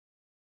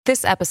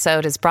This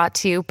episode is brought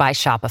to you by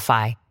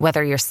Shopify.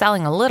 Whether you're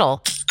selling a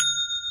little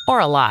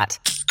or a lot,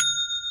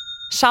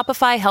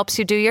 Shopify helps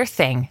you do your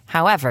thing,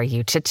 however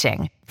you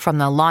cha-ching. From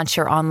the launch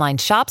your online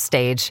shop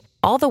stage,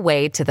 all the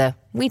way to the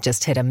we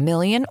just hit 1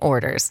 million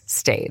orders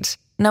stage.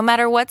 No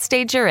matter what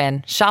stage you're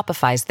in,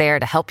 Shopify's there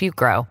to help you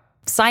grow.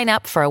 Sign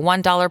up for a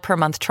 $1 per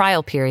month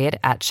trial period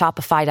at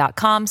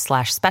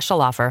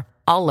shopify.com/special offer,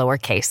 all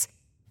lowercase.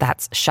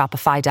 That's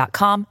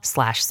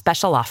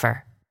shopify.com/special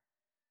offer.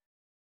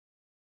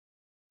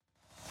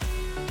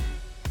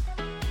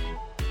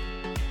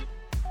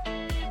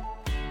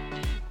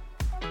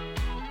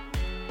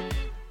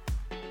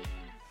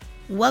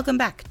 Welcome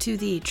back to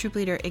the Troop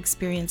Leader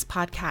Experience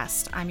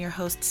podcast. I'm your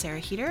host, Sarah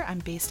Heater. I'm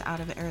based out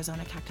of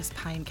Arizona Cactus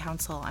Pine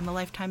Council. I'm a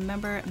lifetime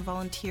member and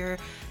volunteer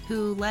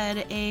who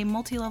led a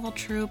multi-level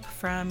troop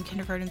from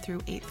kindergarten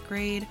through 8th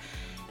grade.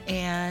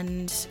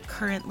 And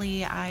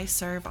currently I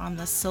serve on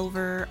the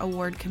Silver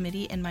Award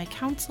Committee in my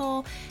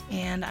council,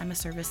 and I'm a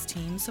service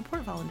team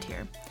support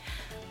volunteer.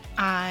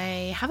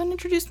 I haven't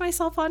introduced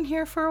myself on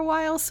here for a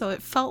while, so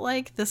it felt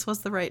like this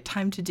was the right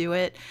time to do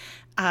it.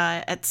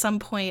 At some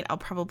point, I'll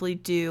probably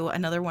do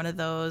another one of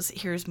those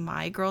here's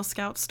my Girl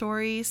Scout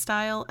story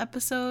style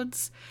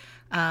episodes.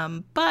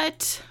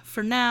 But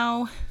for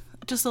now,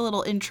 just a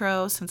little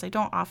intro, since I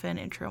don't often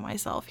intro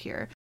myself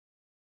here,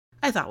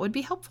 I thought would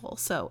be helpful.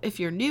 So if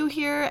you're new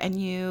here and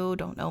you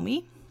don't know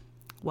me,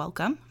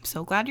 welcome. I'm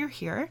so glad you're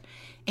here.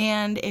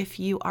 And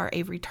if you are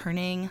a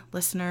returning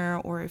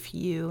listener, or if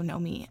you know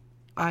me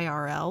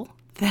IRL,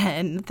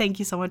 then thank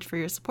you so much for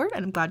your support,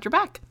 and I'm glad you're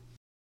back.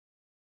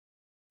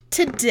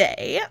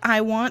 Today,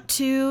 I want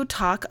to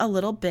talk a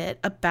little bit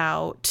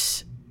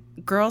about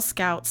Girl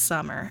Scout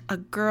summer, a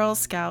Girl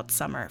Scout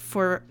summer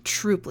for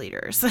troop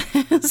leaders.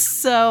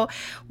 So,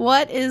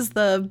 what is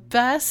the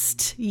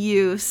best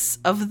use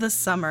of the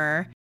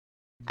summer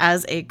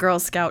as a Girl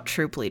Scout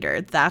troop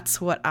leader?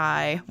 That's what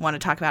I want to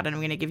talk about, and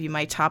I'm going to give you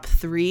my top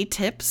 3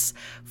 tips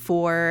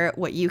for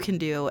what you can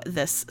do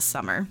this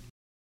summer.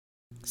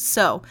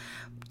 So,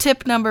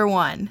 tip number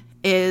 1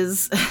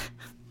 is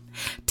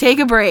take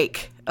a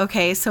break.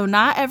 Okay, so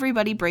not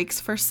everybody breaks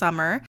for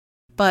summer,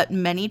 but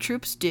many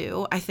troops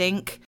do. I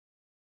think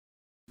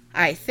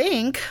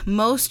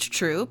most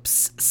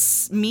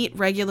troops meet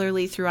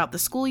regularly throughout the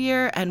school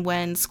year, and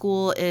when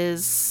school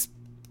is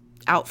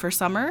out for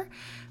summer,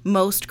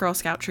 most Girl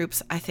Scout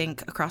troops, I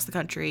think, across the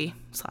country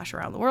 /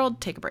 around the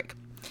world, take a break.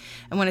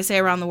 And when I say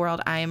around the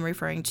world, I am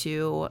referring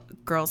to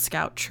Girl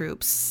Scout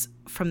troops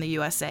from the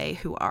USA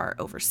who are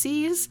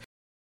overseas.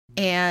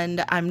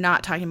 And I'm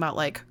not talking about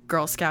like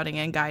Girl Scouting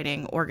and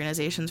guiding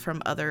organizations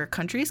from other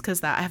countries,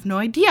 because that I have no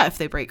idea if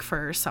they break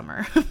for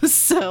summer.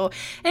 So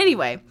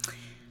anyway,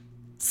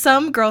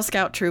 many Girl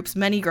Scout troops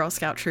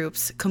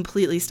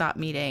completely stop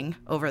meeting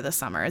over the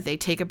summer. They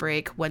take a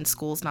break when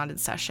school's not in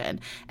session.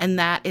 And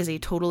that is a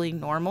totally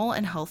normal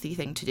and healthy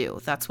thing to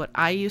do. That's what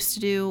I used to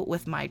do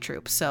with my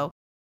troop. So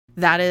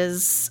that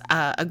is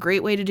a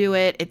great way to do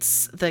it.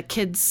 It's the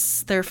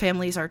kids, their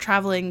families are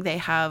traveling. They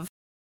have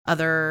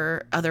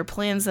other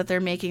plans that they're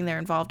making. They're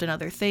involved in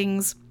other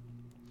things.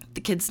 The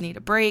kids need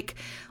a break.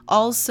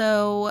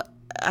 Also,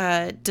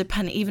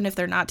 even if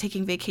they're not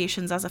taking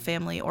vacations as a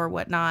family or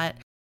whatnot,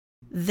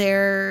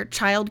 their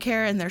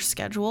childcare and their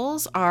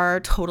schedules are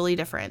totally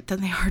different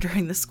than they are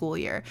during the school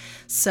year.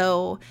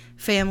 So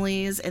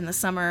families in the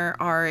summer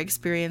are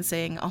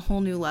experiencing a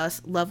whole new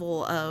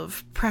level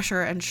of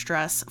pressure and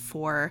stress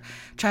for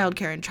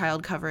childcare and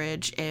child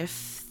coverage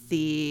if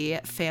the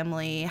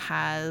family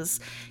has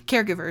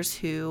caregivers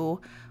who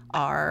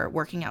are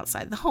working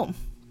outside the home.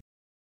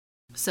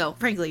 So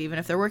frankly, even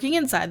if they're working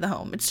inside the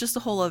home, it's just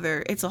a whole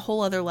other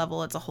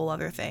level. It's a whole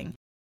other thing.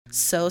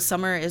 So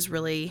summer is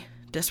really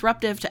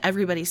disruptive to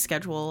everybody's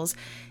schedules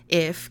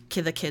if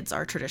the kids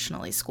are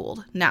traditionally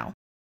schooled. Now,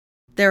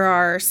 there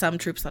are some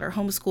troops that are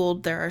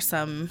homeschooled. There are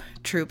some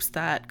troops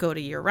that go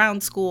to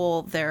year-round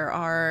school. There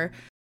are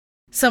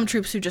some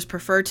troops who just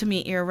prefer to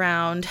meet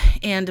year-round,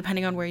 and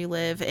depending on where you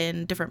live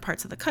in different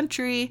parts of the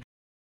country,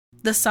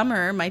 the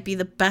summer might be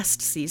the best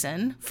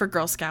season for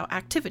Girl Scout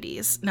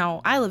activities.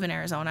 Now, I live in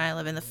Arizona. I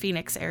live in the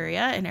Phoenix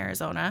area in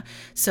Arizona,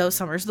 so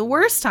summer's the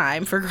worst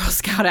time for Girl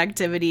Scout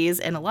activities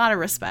in a lot of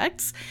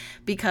respects,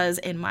 because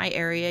in my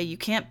area, you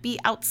can't be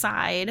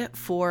outside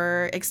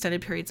for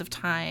extended periods of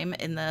time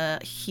in the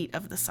heat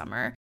of the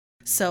summer.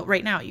 So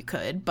right now you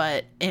could,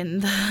 but in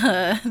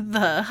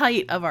the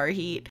height of our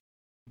heat,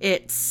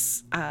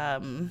 it's,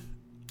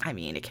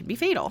 it can be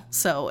fatal.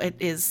 So it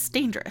is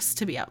dangerous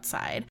to be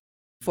outside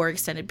for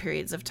extended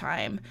periods of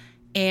time.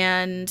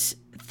 And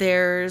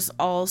there's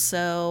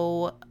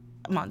also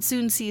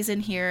monsoon season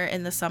here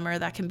in the summer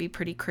that can be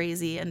pretty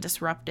crazy and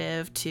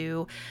disruptive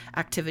to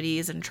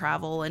activities and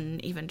travel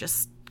and even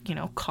just,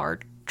 car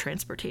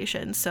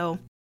transportation. So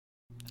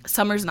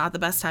summer's not the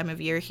best time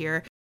of year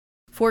here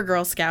for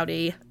Girl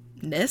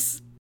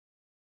Scouty-ness.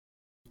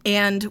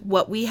 And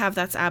what we have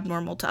that's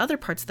abnormal to other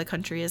parts of the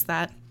country is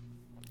that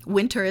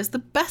winter is the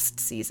best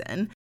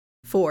season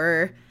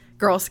for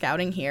Girl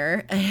Scouting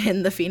here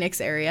in the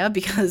Phoenix area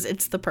because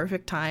it's the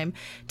perfect time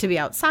to be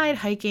outside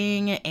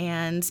hiking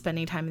and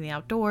spending time in the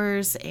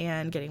outdoors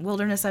and getting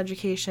wilderness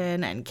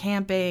education and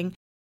camping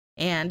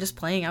and just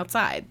playing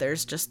outside.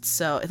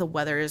 The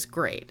weather is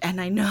great. And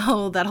I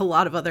know that a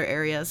lot of other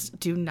areas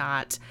do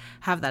not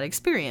have that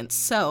experience.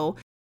 So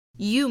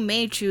you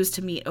may choose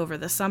to meet over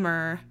the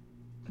summer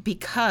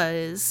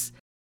because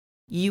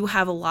you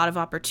have a lot of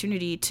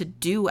opportunity to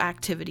do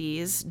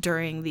activities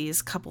during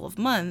these couple of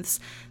months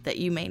that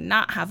you may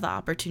not have the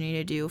opportunity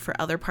to do for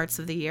other parts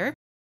of the year.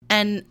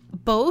 And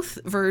both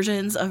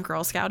versions of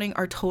Girl Scouting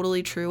are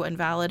totally true and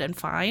valid and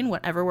fine,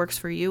 whatever works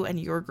for you and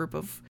your group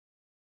of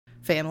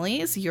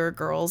families, your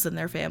girls and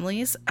their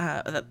families.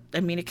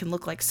 It can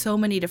look like so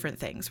many different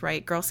things,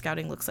 right? Girl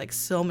Scouting looks like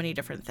so many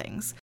different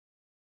things.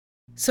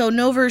 So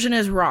no version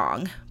is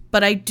wrong,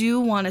 but I do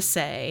want to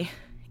say,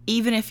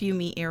 even if you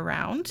meet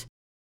year-round,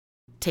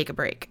 take a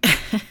break.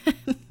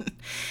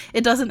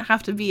 It doesn't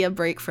have to be a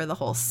break for the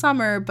whole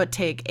summer, but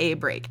take a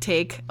break.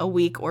 Take a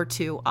week or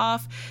two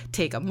off,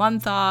 take a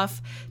month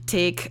off,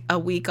 take a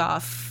week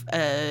off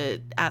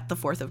at the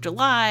 4th of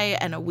July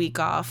and a week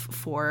off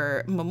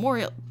for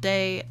Memorial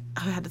Day.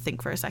 I had to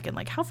think for a second,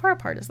 like, how far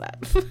apart is that?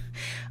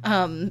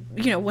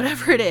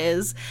 Whatever it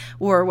is,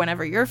 or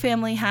whenever your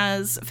family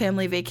has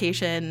family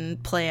vacation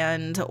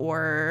planned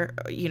or,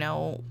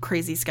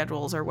 crazy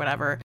schedules or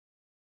whatever.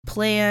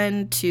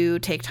 Plan to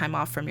take time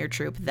off from your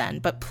troop then,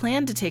 but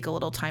plan to take a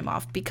little time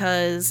off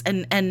because,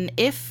 and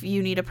if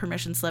you need a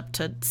permission slip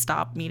to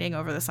stop meeting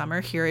over the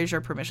summer, here is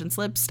your permission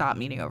slip, stop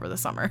meeting over the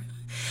summer.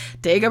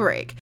 Take a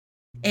break.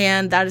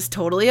 And that is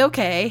totally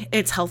okay.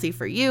 It's healthy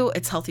for you.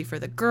 It's healthy for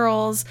the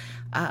girls.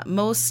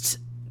 Most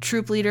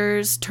troop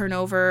leaders turn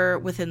over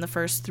within the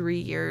first 3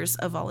 years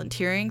of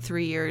volunteering.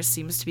 3 years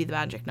seems to be the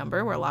magic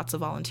number where lots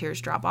of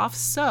volunteers drop off.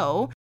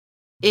 So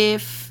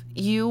if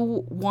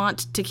you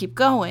want to keep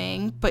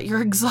going, but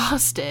you're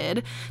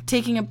exhausted,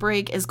 taking a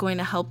break is going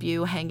to help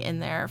you hang in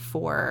there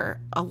for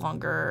a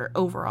longer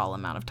overall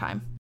amount of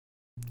time.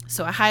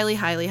 So I highly,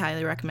 highly,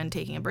 highly recommend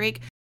taking a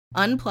break.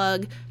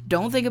 Unplug.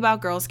 Don't think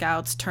about Girl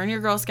Scouts. Turn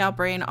your Girl Scout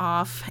brain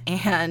off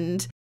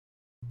and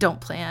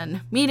don't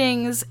plan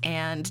meetings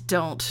and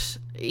don't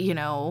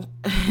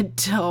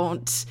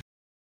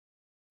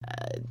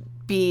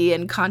be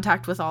in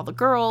contact with all the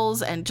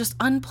girls and just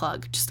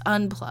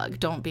unplug.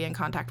 Don't be in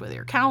contact with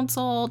your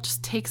council.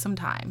 Just take some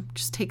time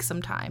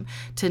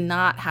to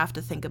not have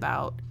to think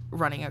about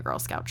running a Girl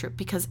Scout troop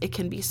because it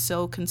can be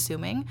so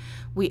consuming.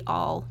 We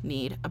all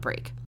need a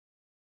break.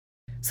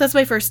 So that's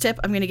my first tip.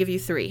 I'm going to give you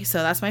 3. So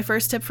that's my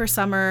first tip for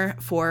summer,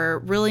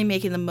 for really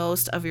making the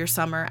most of your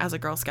summer as a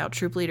Girl Scout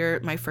troop leader.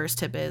 My first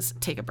tip is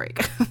take a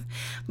break.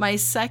 My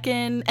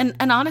second,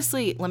 and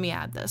honestly, let me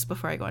add this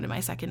before I go into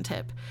my second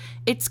tip.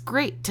 It's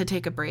great to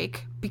take a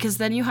break because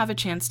then you have a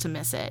chance to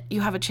miss it.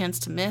 You have a chance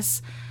to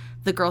miss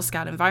the Girl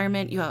Scout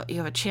environment. You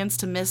have a chance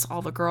to miss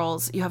all the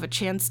girls. You have a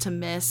chance to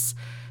miss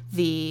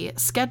the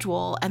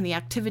schedule and the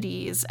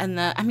activities and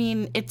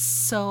it's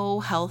so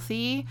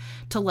healthy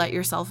to let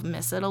yourself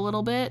miss it a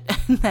little bit,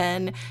 and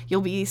then you'll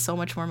be so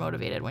much more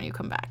motivated when you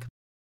come back.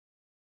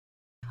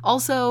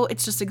 Also,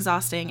 it's just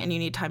exhausting and you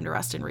need time to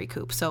rest and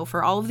recoup. So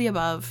for all of the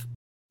above,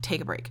 take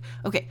a break.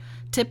 Okay,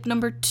 tip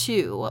number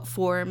 2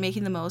 for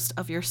making the most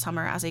of your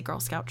summer as a Girl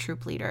Scout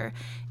troop leader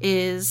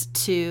is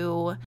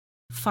to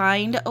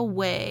find a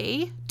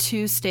way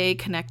to stay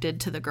connected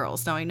to the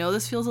girls. Now, I know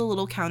this feels a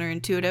little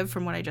counterintuitive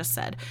from what I just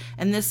said,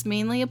 and this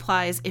mainly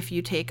applies if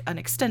you take an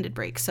extended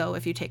break. So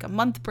if you take a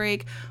month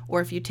break or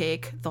if you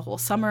take the whole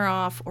summer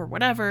off or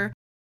whatever,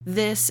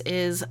 this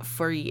is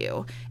for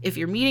you. If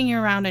you're meeting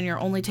year-round and you're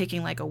only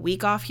taking like a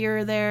week off here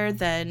or there,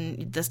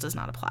 then this does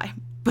not apply.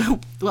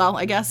 Well,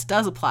 I guess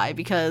does apply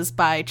because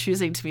by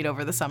choosing to meet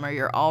over the summer,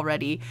 you're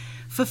already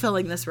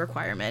fulfilling this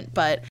requirement.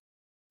 But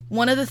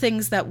one of the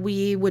things that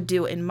we would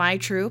do in my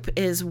troop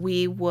is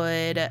we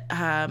would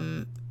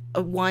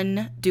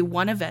do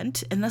one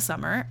event in the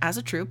summer as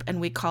a troop, and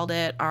we called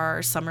it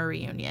our summer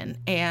reunion.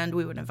 And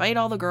we would invite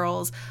all the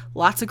girls.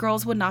 Lots of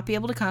girls would not be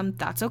able to come.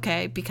 That's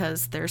okay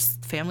because their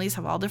families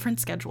have all different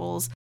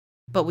schedules.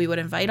 But we would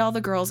invite all the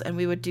girls and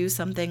we would do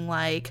something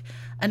like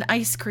an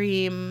ice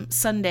cream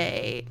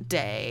sundae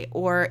day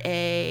or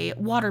a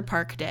water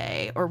park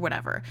day or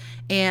whatever.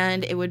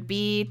 And it would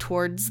be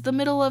towards the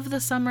middle of the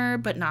summer,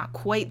 but not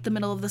quite the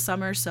middle of the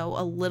summer. So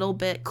a little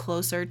bit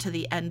closer to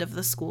the end of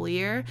the school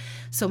year.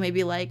 So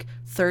maybe like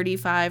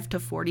 35 to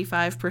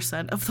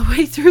 45% of the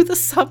way through the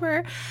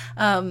summer.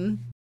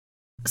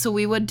 So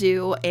we would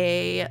do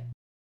a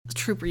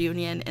troop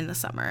reunion in the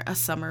summer, a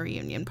summer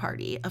reunion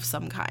party of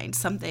some kind,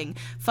 something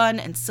fun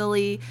and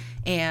silly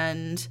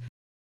and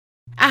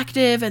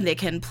active, and they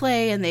can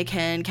play and they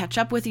can catch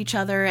up with each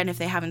other. And if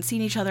they haven't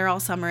seen each other all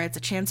summer, it's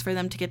a chance for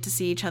them to get to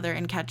see each other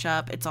and catch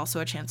up. It's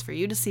also a chance for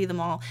you to see them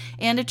all,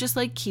 and it just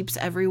like keeps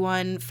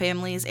everyone,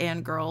 families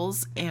and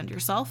girls and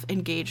yourself,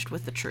 engaged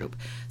with the troop.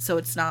 So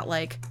it's not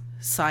like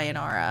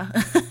sayonara.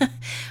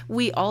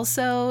 We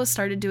also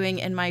started doing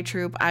in my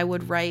troop, I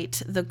would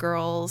write the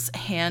girls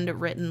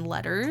handwritten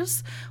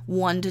letters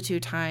 1 to 2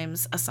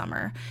 times a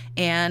summer,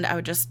 and I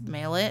would just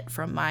mail it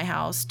from my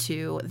house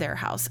to their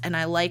house. And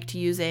I liked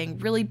using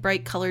really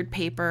bright colored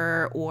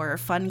paper or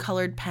fun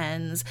colored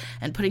pens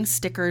and putting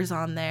stickers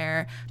on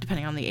there,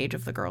 depending on the age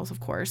of the girls,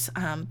 of course.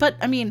 But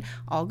I mean,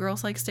 all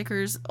girls like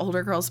stickers.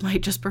 Older girls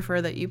might just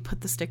prefer that you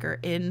put the sticker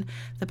in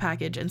the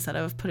package instead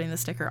of putting the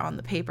sticker on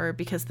the paper,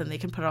 because then they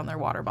can put it on their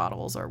water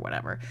bottles or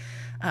whatever.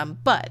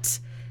 But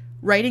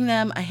writing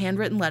them a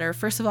handwritten letter,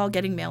 first of all,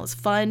 getting mail is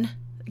fun.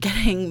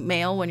 Getting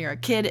mail when you're a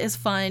kid is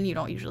fun. You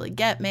don't usually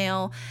get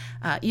mail.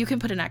 You can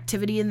put an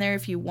activity in there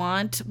if you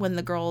want. When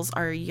the girls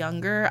are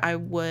younger, I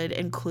would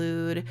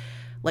include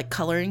like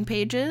coloring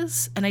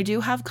pages. And I do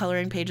have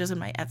coloring pages in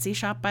my Etsy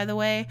shop, by the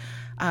way.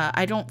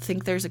 I don't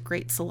think there's a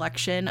great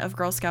selection of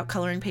Girl Scout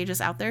coloring pages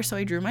out there, so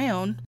I drew my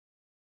own.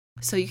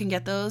 So you can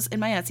get those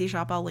in my Etsy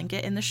shop. I'll link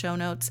it in the show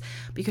notes.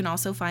 But you can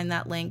also find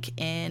that link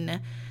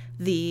in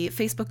the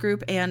Facebook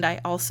group, and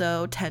I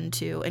also tend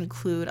to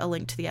include a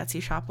link to the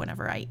Etsy shop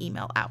whenever I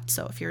email out.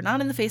 So if you're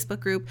not in the Facebook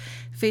group,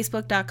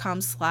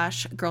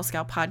 facebook.com/Girl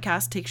Scout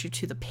Podcast takes you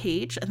to the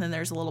page, and then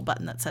there's a little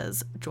button that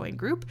says join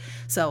group.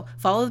 So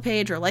follow the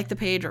page or like the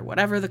page or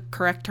whatever the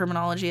correct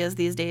terminology is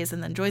these days,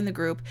 and then join the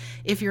group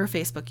if you're a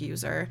Facebook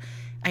user.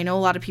 I know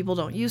a lot of people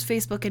don't use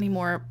Facebook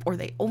anymore, or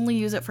they only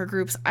use it for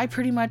groups. I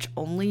pretty much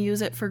only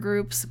use it for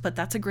groups, but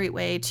that's a great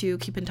way to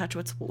keep in touch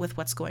with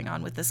what's going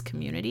on with this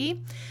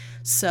community.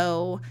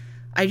 So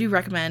I do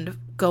recommend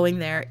going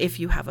there if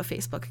you have a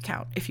Facebook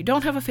account. If you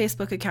don't have a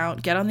Facebook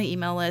account, get on the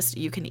email list.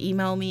 You can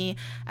email me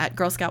at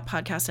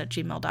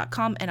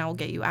girlscoutpodcast@gmail.com, and I will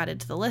get you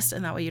added to the list,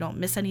 and that way you don't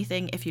miss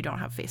anything if you don't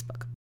have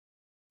Facebook.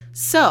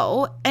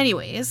 So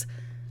anyways,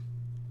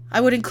 I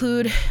would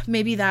include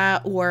maybe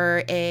that,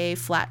 or a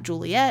flat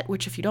Juliet,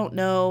 which if you don't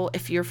know,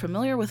 if you're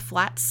familiar with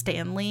flat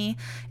Stanley,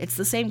 it's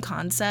the same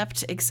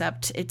concept,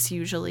 except it's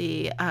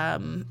usually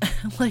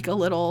like a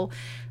little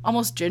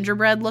almost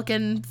gingerbread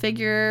looking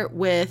figure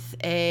with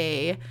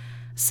a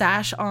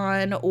sash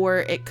on, or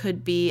it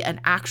could be an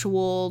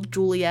actual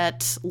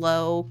Juliet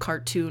Low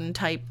cartoon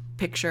type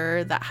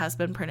picture that has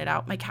been printed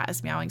out. My cat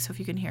is meowing, so if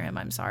you can hear him,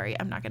 I'm sorry.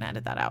 I'm not going to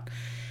edit that out.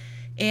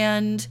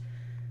 And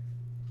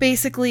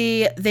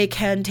basically, they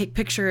can take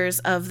pictures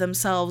of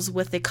themselves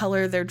with, they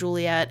color their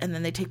Juliet, and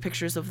then they take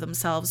pictures of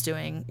themselves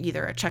doing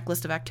either a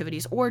checklist of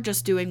activities or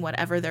just doing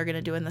whatever they're going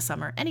to do in the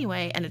summer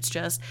anyway. And it's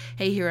just,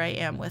 hey, here I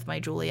am with my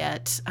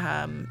Juliet,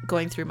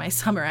 going through my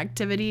summer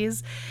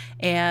activities.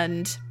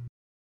 And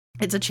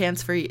it's a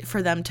chance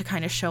for them to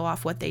kind of show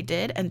off what they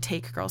did and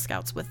take Girl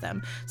Scouts with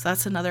them. So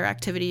that's another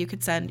activity you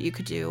could send. You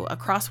could do a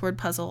crossword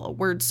puzzle, a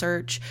word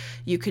search.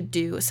 You could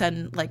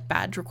send like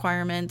badge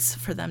requirements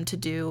for them to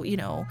do,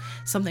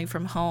 something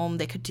from home.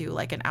 They could do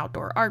like an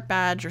outdoor art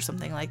badge or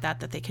something like that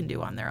they can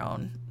do on their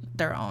own,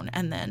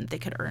 and then they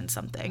could earn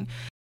something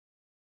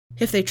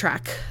if they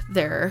track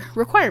their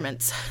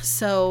requirements.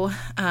 So,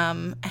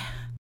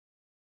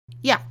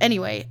 yeah,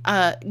 anyway,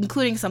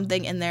 including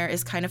something in there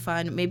is kind of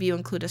fun. Maybe you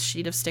include a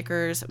sheet of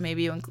stickers,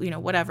 maybe you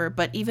whatever,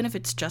 but even if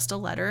it's just a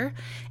letter,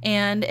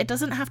 and it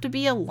doesn't have to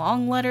be a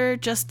long letter,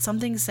 just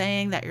something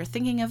saying that you're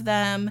thinking of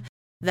them,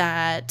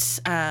 that,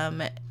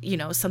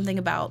 something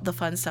about the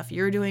fun stuff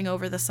you're doing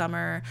over the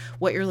summer,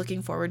 what you're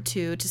looking forward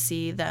to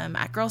see them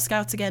at Girl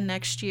Scouts again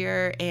next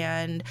year,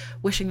 and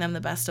wishing them the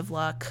best of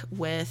luck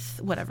with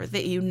whatever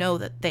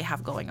that they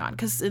have going on.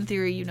 Because in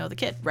theory, the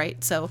kid,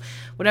 right? So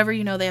whatever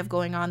they have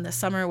going on this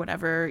summer,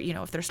 whatever,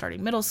 if they're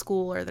starting middle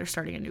school or they're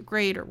starting a new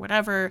grade or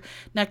whatever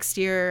next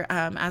year,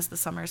 as the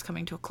summer is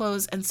coming to a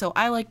close. And so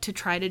I like to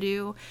try to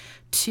do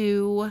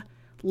 2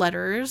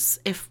 letters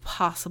if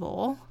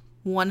possible.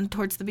 One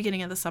towards the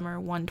beginning of the summer,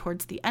 one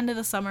towards the end of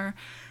the summer,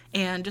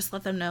 and just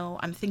let them know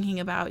I'm thinking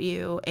about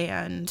you,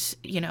 and,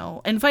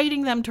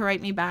 inviting them to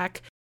write me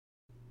back.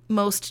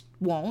 Most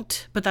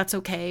won't, but that's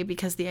okay,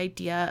 because the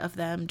idea of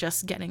them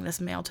just getting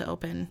this mail to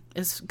open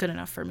is good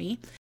enough for me.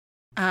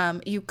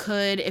 You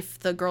could, if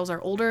the girls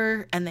are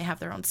older and they have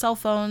their own cell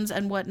phones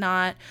and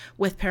whatnot,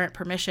 with parent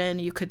permission,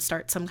 you could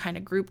start some kind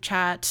of group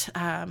chat.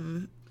 I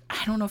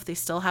don't know if they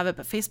still have it,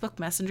 but Facebook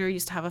Messenger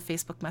used to have a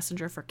Facebook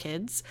Messenger for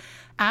Kids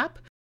app.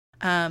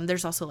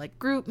 There's also like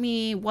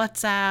GroupMe,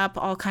 WhatsApp,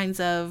 all kinds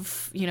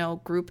of,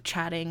 group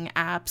chatting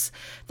apps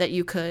that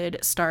you could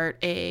start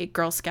a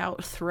Girl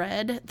Scout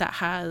thread that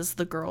has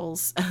the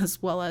girls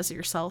as well as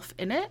yourself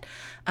in it.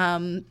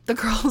 The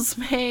girls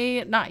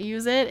may not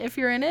use it if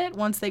you're in it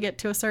once they get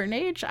to a certain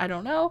age. I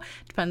don't know.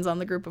 Depends on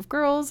the group of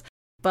girls.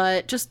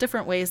 But just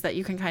different ways that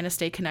you can kind of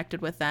stay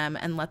connected with them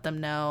and let them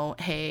know,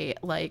 hey,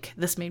 like,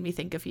 this made me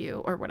think of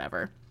you or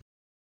whatever.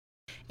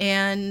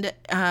 And,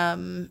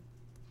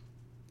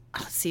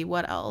 let's see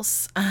what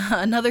else.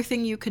 Another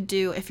thing you could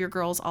do, if your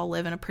girls all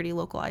live in a pretty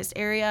localized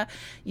area,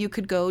 you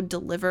could go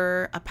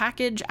deliver a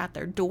package at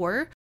their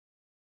door.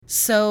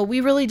 So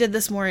we really did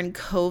this more in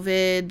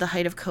COVID, the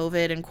height of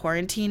COVID and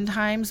quarantine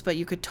times, but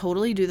you could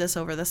totally do this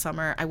over the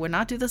summer. I would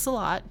not do this a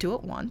lot, do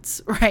it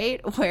once,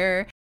 right?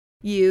 Where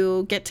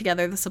You get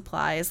together the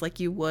supplies like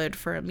you would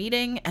for a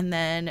meeting and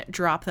then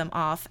drop them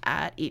off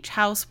at each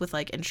house with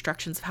like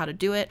instructions of how to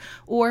do it,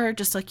 or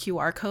just a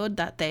QR code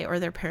that they or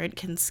their parent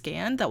can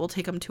scan that will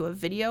take them to a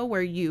video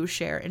where you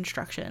share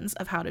instructions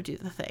of how to do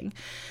the thing.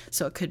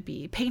 So it could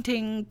be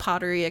painting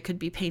pottery, it could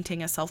be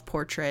painting a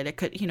self-portrait, it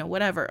could,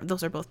 whatever.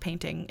 Those are both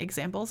painting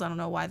examples. I don't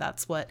know why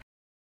that's what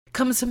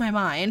comes to my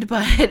mind,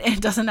 but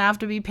it doesn't have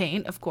to be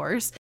paint, of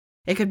course.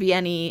 It could be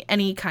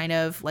any kind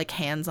of like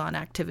hands-on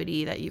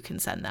activity that you can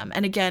send them.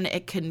 And again,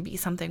 it can be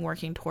something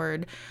working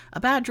toward a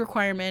badge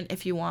requirement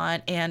if you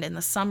want. And in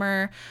the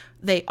summer,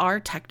 they are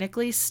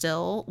technically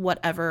still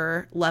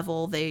whatever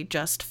level they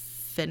just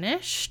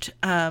finished,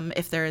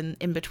 if they're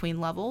in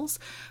between levels.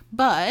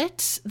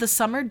 But the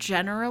summer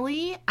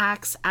generally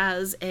acts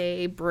as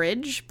a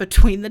bridge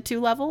between the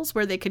two levels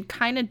where they could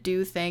kind of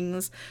do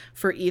things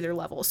for either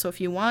level. So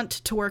if you want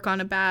to work on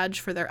a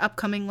badge for their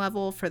upcoming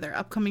level, for their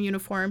upcoming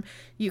uniform,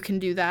 you can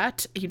do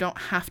that. You don't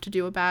have to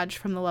do a badge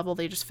from the level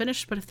they just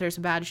finished, but if there's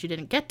a badge you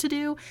didn't get to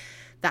do,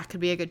 that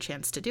could be a good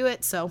chance to do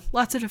it. So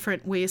lots of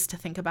different ways to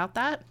think about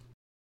that.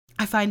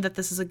 I find that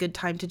this is a good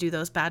time to do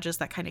those badges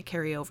that kind of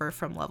carry over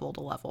from level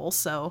to level.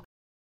 So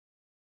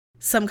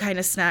some kind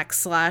of snack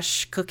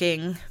 /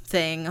 cooking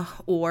thing,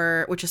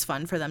 or which is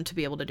fun for them to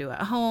be able to do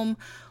at home,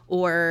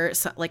 or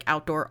like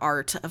outdoor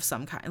art of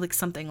some kind, like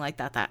something like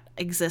that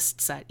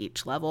exists at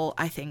each level,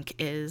 I think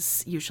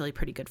is usually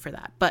pretty good for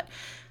that. But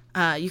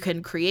you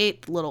can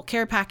create little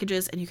care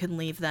packages and you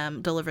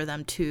can deliver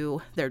them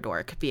to their door.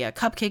 It could be a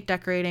cupcake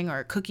decorating or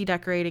a cookie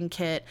decorating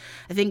kit.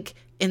 I think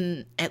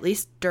at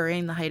least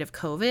during the height of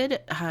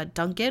COVID,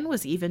 Dunkin'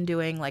 was even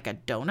doing like a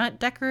donut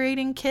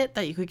decorating kit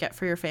that you could get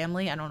for your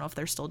family. I don't know if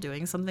they're still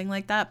doing something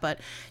like that, but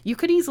you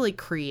could easily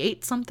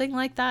create something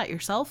like that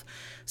yourself.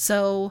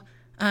 So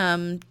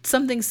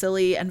something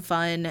silly and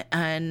fun,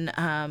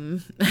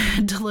 and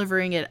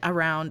delivering it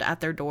around at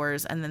their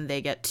doors, and then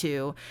they get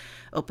to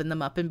open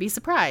them up and be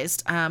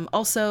surprised.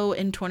 Also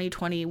in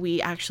 2020,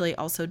 we actually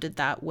also did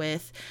that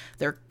with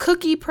their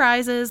cookie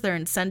prizes, their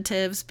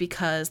incentives,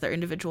 because their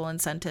individual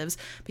incentives,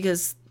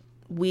 because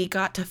we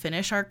got to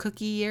finish our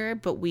cookie year,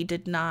 but we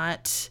did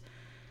not.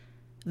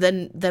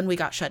 Then we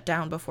got shut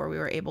down before we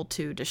were able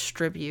to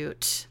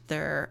distribute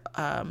their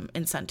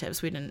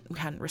incentives. We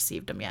hadn't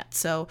received them yet.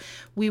 So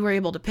we were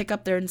able to pick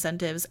up their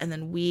incentives, and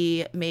then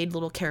we made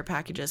little care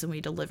packages and we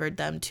delivered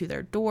them to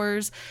their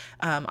doors.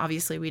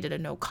 Obviously, we did a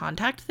no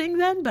contact thing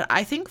then, but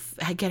I think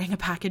getting a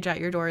package at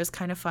your door is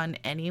kind of fun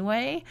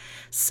anyway.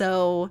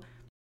 So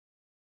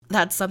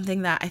that's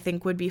something that I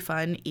think would be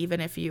fun even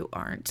if you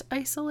aren't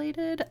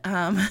isolated.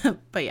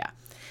 But yeah.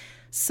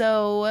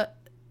 So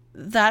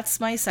that's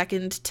my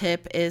second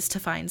tip, is to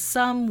find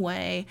some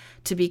way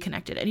to be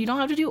connected. And you don't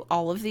have to do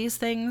all of these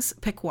things.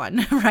 Pick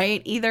one,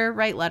 right? Either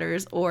write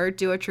letters or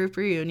do a troop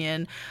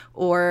reunion,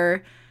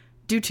 or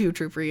do 2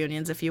 troop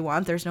reunions if you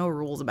want. There's no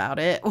rules about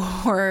it.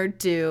 Or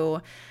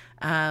do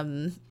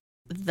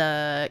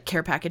the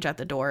care package at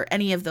the door.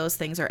 Any of those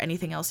things, or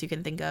anything else you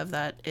can think of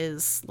that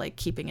is like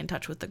keeping in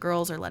touch with the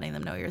girls or letting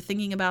them know you're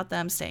thinking about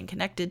them, staying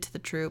connected to the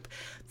troop.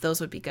 Those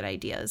would be good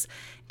ideas.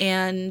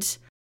 And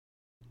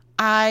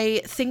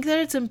I think that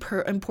it's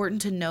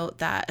important to note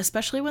that,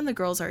 especially when the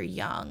girls are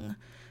young,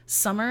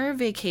 summer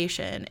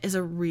vacation is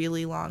a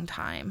really long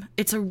time.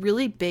 It's a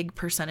really big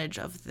percentage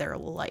of their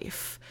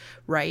life,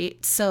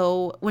 right?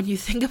 So when you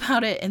think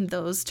about it in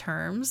those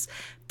terms,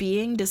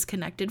 being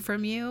disconnected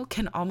from you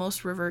can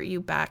almost revert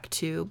you back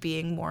to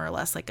being more or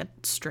less like a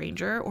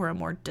stranger, or a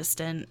more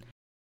distant,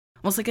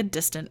 almost like a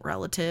distant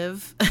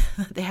relative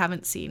that they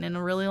haven't seen in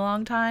a really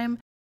long time.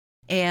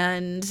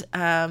 And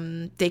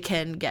they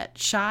can get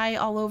shy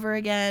all over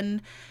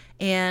again.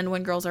 And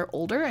when girls are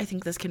older, I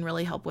think this can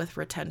really help with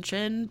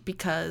retention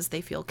because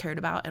they feel cared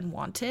about and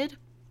wanted.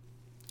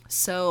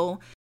 So,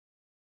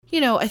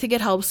 I think it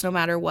helps no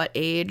matter what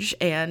age,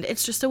 and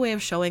it's just a way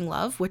of showing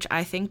love, which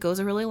I think goes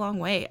a really long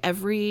way.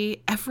 Every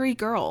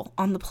girl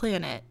on the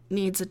planet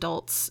needs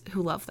adults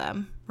who love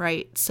them,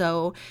 right?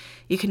 So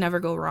you can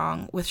never go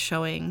wrong with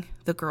showing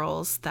the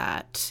girls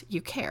that you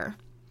care.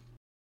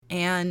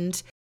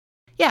 And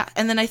yeah,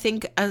 and then I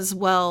think as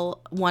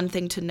well, one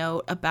thing to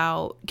note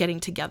about getting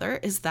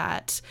together is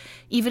that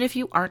even if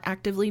you aren't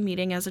actively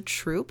meeting as a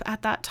troop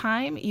at that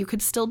time, you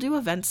could still do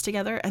events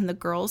together, and the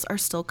girls are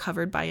still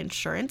covered by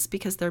insurance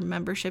because their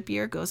membership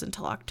year goes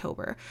until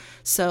October.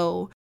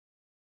 So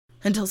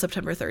until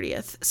September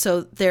 30th.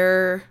 So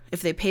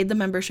if they paid the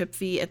membership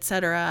fee,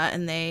 etc.,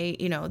 and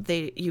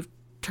you've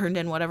turned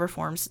in whatever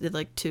forms they'd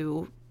like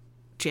to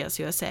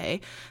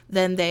GSUSA,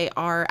 then they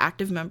are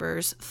active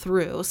members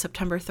through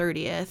September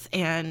 30th,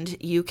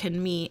 and you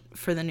can meet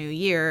for the new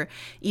year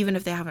even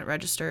if they haven't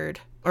registered,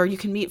 or you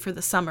can meet for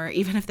the summer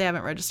even if they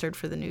haven't registered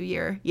for the new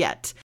year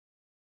yet.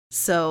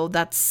 So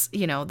that's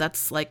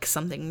like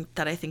something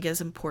that I think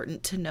is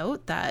important to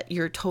note, that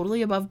you're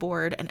totally above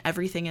board and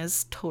everything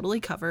is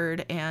totally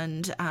covered,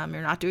 and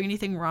you're not doing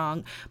anything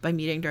wrong by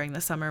meeting during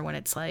the summer when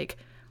it's like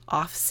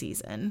off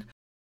season.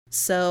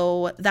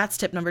 So that's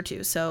tip number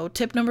 2. So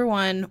tip number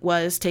 1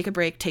 was take a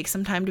break, take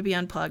some time to be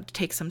unplugged,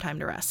 take some time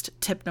to rest.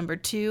 Tip number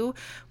 2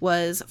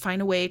 was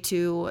find a way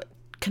to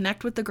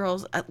connect with the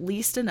girls at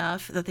least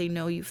enough that they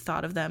know you've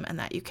thought of them and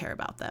that you care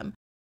about them.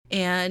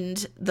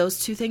 And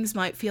those two things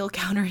might feel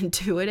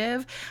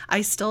counterintuitive.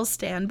 I still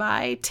stand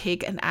by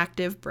take an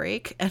active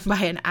break. And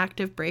by an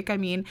active break, I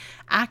mean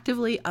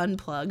actively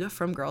unplug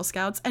from Girl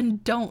Scouts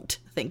and don't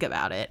think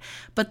about it.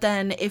 But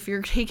then if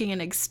you're taking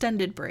an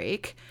extended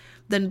break,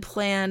 then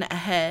plan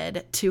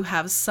ahead to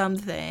have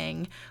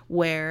something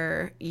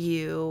where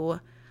you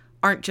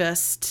aren't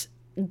just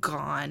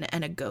gone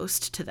and a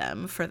ghost to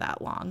them for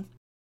that long.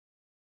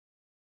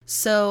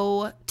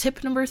 So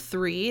tip number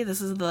 3, this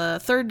is the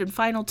third and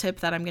final tip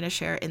that I'm going to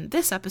share in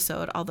this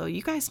episode, although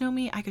you guys know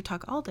me, I could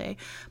talk all day,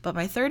 but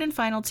my third and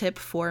final tip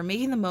for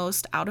making the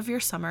most out of your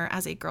summer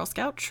as a Girl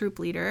Scout troop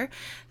leader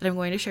that I'm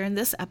going to share in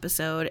this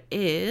episode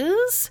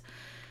is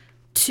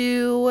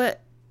to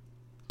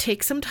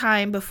take some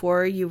time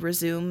before you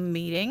resume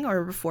meeting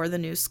or before the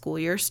new school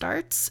year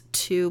starts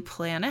to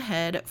plan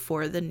ahead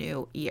for the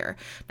new year.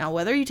 Now,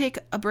 whether you take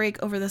a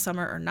break over the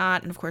summer or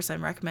not, and of course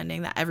I'm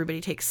recommending that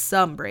everybody takes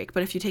some break,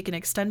 but if you take an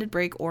extended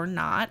break or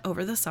not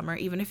over the summer,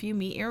 even if you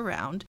meet year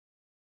round,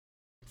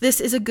 this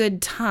is a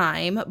good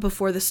time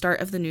before the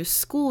start of the new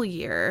school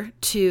year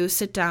to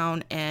sit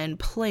down and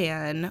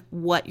plan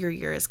what your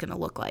year is going to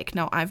look like.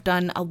 Now, I've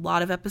done a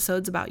lot of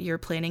episodes about year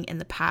planning in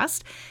the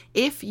past.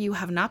 If you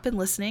have not been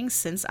listening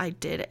since I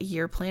did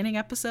year planning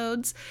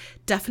episodes,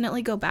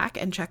 definitely go back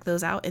and check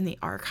those out in the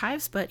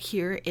archives. But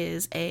here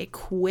is a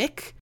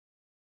quick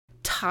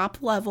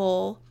top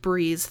level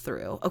breeze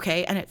through,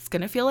 okay? And it's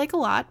going to feel like a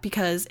lot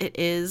because it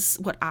is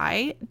what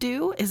I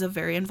do is a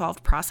very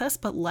involved process,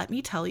 but let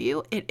me tell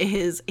you, it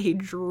is a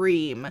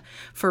dream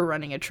for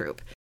running a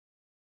troop.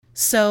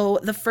 So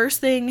the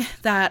first thing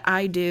that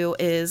I do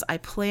is I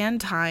plan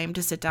time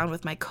to sit down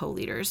with my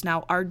co-leaders.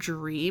 Now, our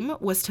dream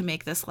was to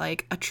make this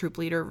like a troop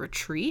leader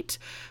retreat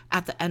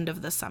at the end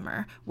of the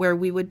summer where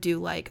we would do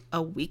like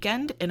a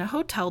weekend in a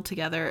hotel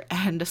together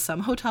and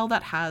some hotel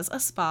that has a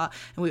spa,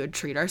 and we would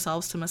treat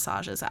ourselves to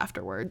massages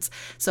afterwards.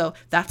 So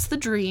that's the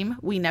dream.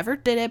 We never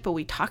did it, but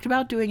we talked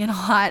about doing it a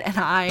lot, and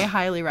I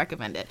highly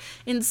recommend it.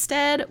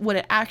 Instead, what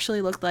it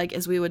actually looked like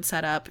is we would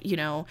set up,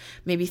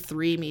 maybe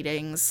 3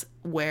 meetings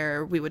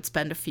where we would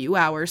spend a few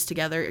hours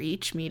together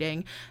each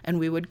meeting, and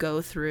we would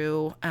go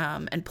through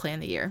and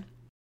plan the year.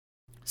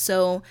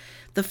 So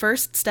the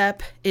first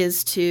step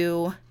is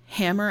to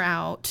hammer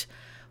out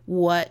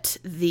what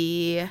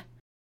the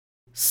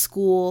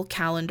school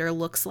calendar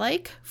looks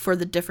like for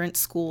the different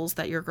schools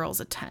that your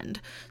girls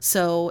attend.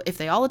 So if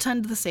they all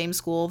attend the same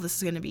school, this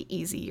is going to be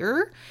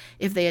easier.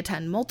 If they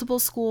attend multiple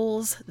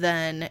schools,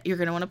 then you're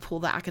going to want to pull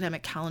the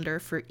academic calendar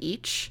for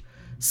each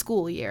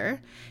school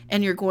year,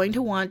 and you're going to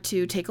want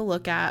to take a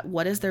look at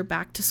what is their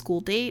back to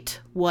school date,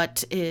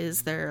 what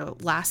is their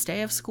last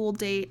day of school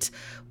date,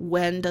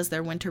 when does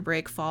their winter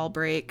break, fall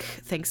break,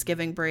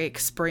 Thanksgiving break,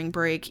 spring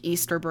break,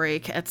 Easter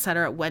break,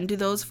 etc. When do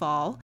those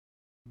fall?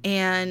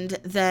 And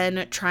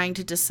then trying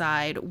to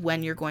decide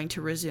when you're going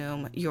to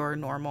resume your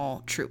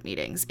normal troop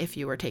meetings if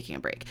you were taking a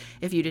break.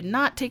 If you did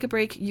not take a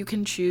break, you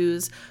can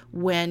choose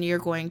when you're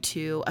going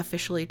to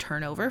officially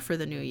turn over for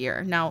the new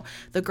year. Now,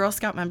 the Girl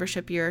Scout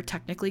membership year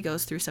technically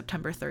goes through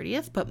September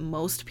 30th, but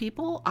most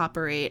people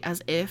operate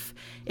as if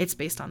it's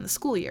based on the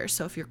school year.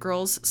 So if your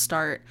girls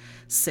start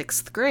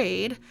 6th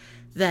grade,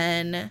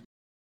 then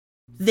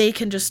they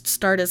can just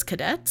start as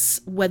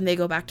cadets when they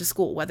go back to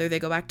school, whether they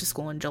go back to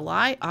school in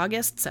July,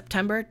 August,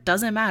 September,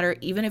 doesn't matter.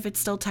 Even if it's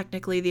still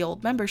technically the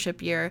old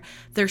membership year,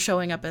 they're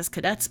showing up as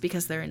cadets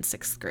because they're in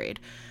 6th grade.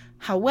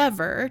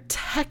 However,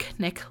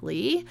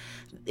 technically,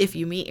 if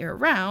you meet year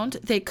round,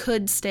 they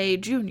could stay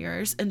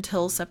juniors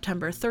until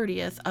September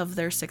 30th of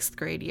their 6th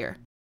grade year.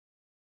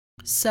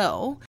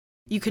 So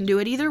you can do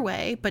it either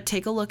way, but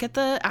take a look at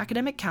the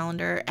academic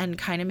calendar and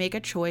kind of make a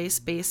choice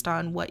based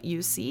on what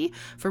you see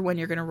for when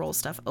you're going to roll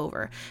stuff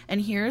over.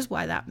 And here's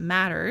why that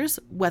matters,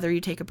 whether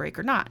you take a break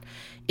or not.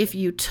 If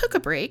you took a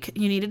break,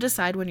 you need to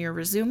decide when you're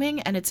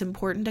resuming, and it's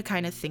important to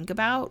kind of think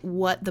about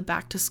what the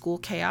back to school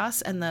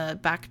chaos and the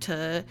back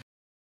to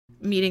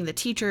meeting the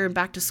teacher and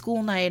back to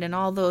school night and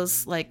all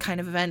those like kind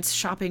of events,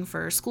 shopping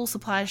for school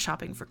supplies,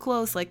 shopping for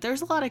clothes, like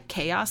there's a lot of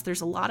chaos.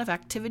 There's a lot of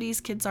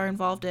activities kids are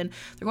involved in.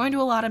 They're going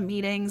to a lot of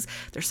meetings.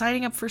 They're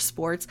signing up for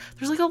sports.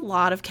 There's like a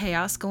lot of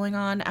chaos going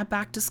on at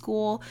back to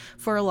school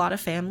for a lot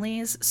of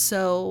families.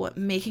 So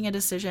making a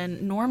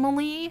decision,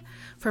 normally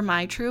for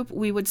my troop,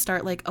 we would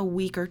start like a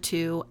week or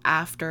 2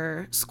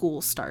 after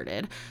school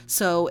started.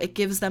 So it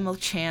gives them a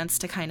chance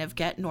to kind of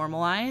get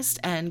normalized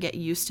and get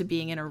used to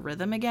being in a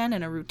rhythm again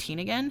and a routine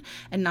again,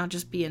 and not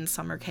just be in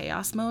summer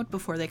chaos mode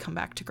before they come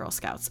back to Girl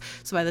Scouts.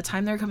 So by the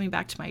time they're coming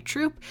back to my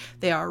troop,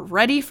 they are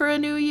ready for a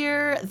new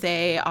year.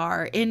 They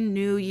are in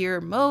new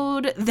year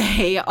mode.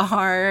 They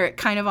are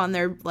kind of on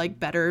their like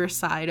better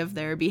side of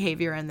their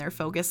behavior and their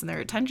focus and their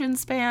attention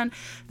span.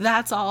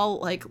 That's all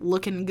like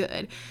looking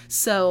good.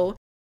 So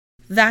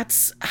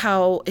that's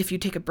how, if you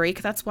take a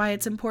break, that's why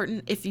it's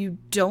important. If you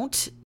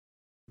don't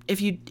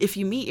if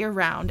you meet year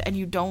round and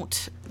you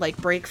don't like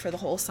break for the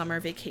whole summer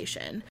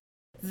vacation,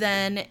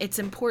 then it's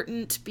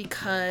important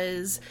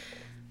because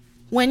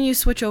when you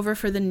switch over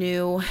for the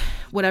new,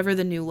 whatever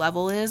the new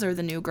level is or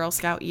the new Girl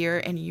Scout year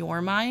in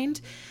your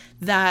mind,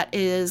 that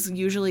is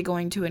usually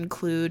going to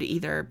include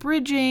either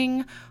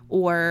bridging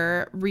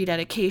or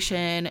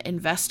rededication,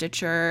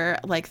 investiture,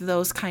 like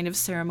those kind of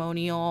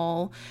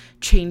ceremonial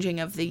changing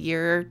of the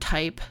year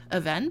type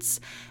events.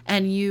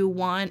 And you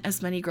want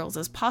as many girls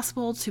as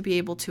possible to be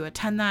able to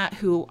attend that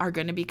who are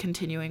going to be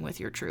continuing with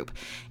your troop.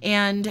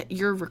 And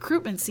your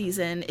recruitment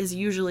season is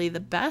usually the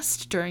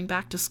best during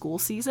back to school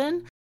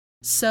season.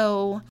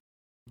 So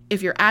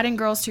if you're adding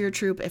girls to your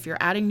troop, if you're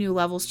adding new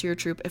levels to your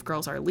troop, if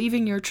girls are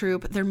leaving your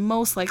troop, they're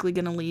most likely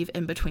going to leave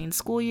in between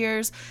school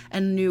years,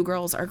 and new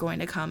girls are going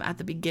to come at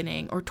the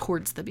beginning or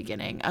towards the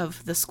beginning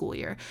of the school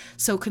year.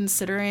 So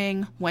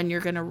considering when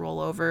you're going to roll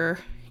over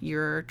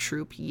your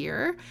troop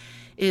year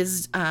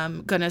is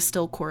going to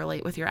still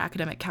correlate with your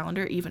academic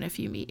calendar, even if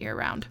you meet year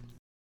round.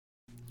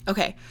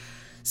 Okay.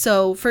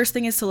 So first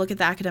thing is to look at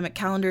the academic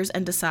calendars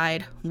and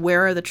decide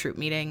where are the troop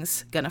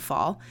meetings going to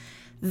fall.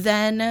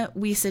 Then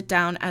we sit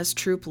down as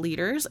troop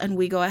leaders and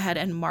we go ahead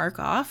and mark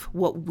off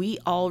what we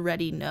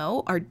already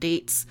know are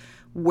dates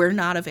we're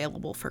not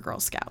available for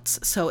Girl Scouts.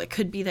 So it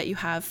could be that you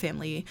have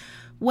family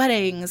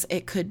weddings.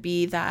 It could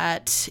be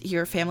that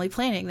you're family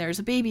planning. There's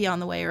a baby on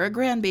the way or a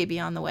grandbaby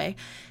on the way.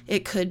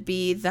 It could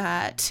be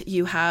that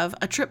you have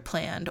a trip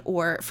planned,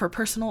 or for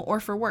personal or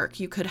for work.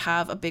 You could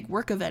have a big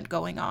work event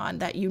going on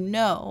that you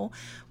know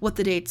what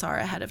the dates are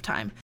ahead of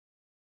time.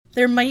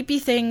 There might be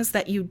things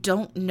that you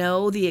don't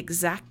know the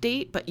exact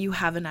date, but you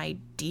have an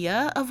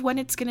idea of when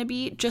it's going to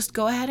be. Just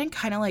go ahead and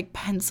kind of like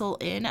pencil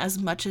in as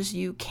much as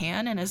you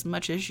can and as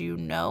much as you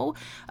know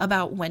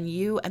about when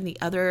you and the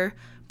other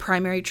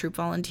primary troop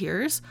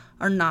volunteers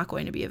are not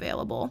going to be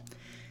available.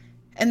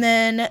 And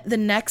then the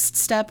next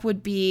step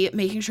would be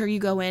making sure you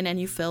go in and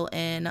you fill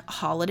in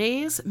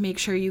holidays. Make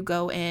sure you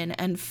go in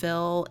and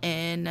fill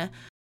in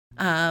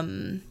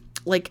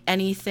like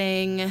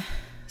anything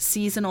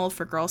seasonal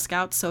for Girl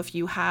Scouts. So if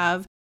you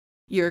have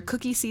your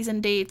cookie season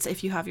dates,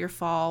 if you have your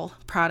fall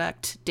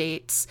product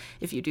dates,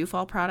 if you do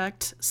fall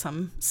product,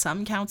 some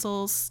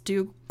councils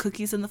do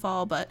cookies in the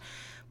fall, but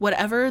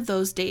whatever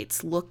those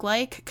dates look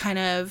like, kind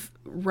of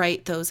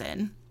write those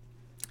in.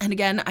 And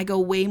again, I go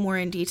way more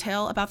in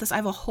detail about this. I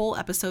have a whole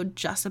episode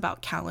just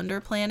about calendar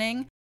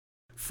planning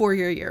for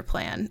your year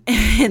plan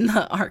in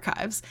the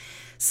archives.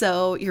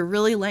 So you're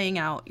really laying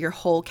out your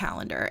whole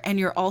calendar. And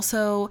you're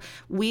also,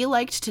 we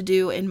liked to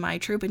do in my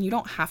troop, and you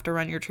don't have to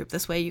run your troop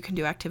this way. You can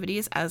do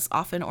activities as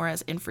often or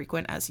as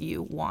infrequent as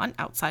you want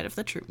outside of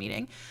the troop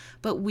meeting.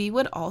 But we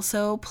would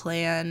also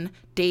plan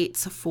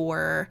dates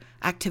for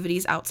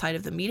activities outside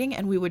of the meeting,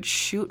 and we would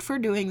shoot for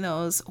doing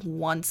those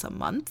once a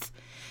month.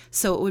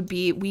 So it would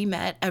be, we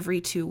met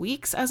every 2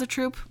 weeks as a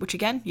troop, which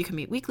again, you can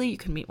meet weekly, you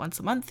can meet once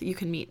a month, you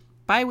can meet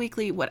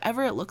bi-weekly,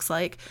 whatever it looks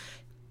like.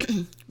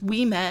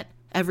 We met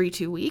every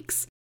 2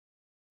 weeks.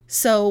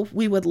 So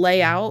we would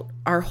lay out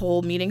our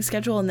whole meeting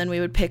schedule, and then we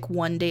would pick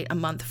one date a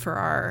month for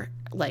our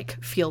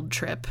like field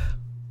trip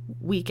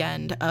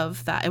weekend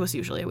of that. It was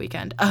usually a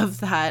weekend of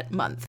that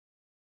month,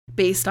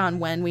 based on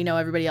when we know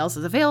everybody else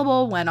is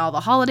available, when all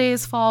the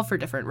holidays fall for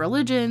different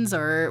religions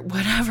or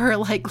whatever,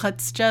 like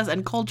let's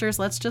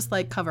just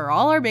like cover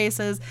all our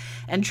bases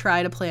and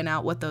try to plan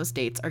out what those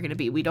dates are going to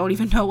be. We don't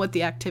even know what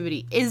the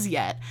activity is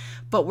yet,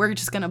 but we're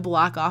just going to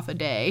block off a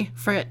day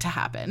for it to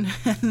happen.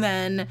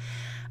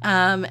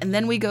 And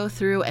then we go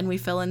through and we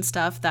fill in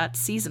stuff that's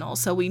seasonal.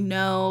 So we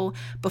know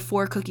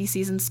before cookie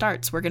season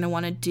starts, we're going to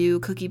want to do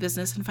cookie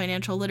business and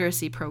financial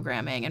literacy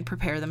programming and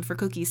prepare them for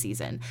cookie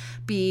season.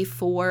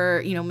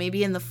 Before,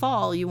 maybe in the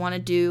fall, you want to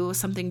do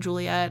something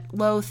Juliet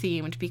Lowe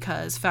themed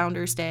because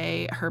Founders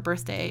Day, her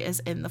birthday, is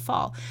in the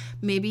fall.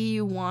 Maybe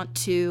you want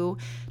to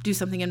do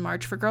something in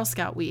March for Girl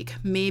Scout Week.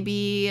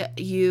 Maybe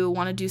you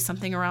want to do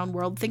something around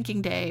World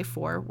Thinking Day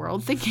for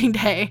World Thinking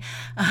Day.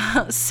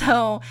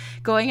 So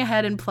going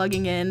ahead and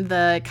plugging in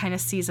the kind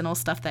of seasonal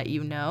stuff that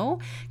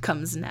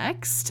comes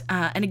next.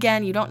 And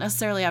again, you don't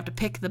necessarily have to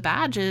pick the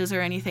badges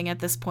or anything at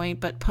this point,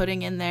 but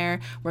putting in there,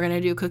 we're going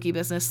to do cookie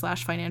business /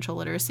 financial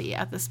literacy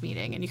at this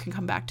meeting, and you can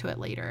come back to it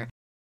later.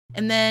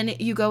 And then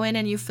you go in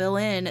and you fill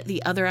in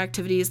the other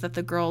activities that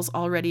the girls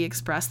already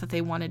expressed that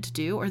they wanted to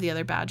do, or the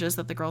other badges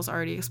that the girls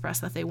already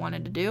expressed that they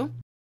wanted to do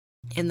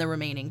in the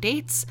remaining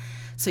dates.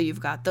 So you've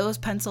got those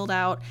penciled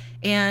out,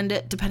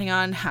 and depending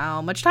on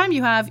how much time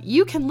you have,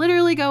 you can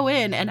literally go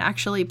in and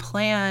actually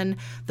plan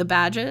the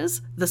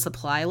badges, the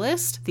supply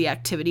list, the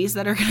activities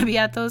that are going to be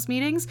at those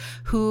meetings,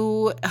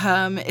 who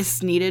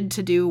is needed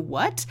to do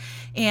what,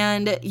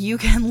 and you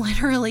can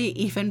literally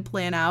even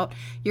plan out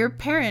your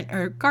parent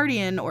or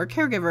guardian or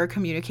caregiver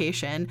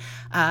communication.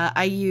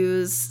 I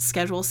use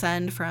Schedule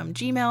Send from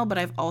Gmail, but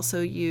I've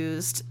also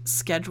used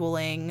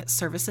scheduling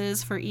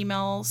services for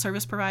email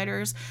service providers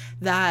providers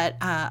that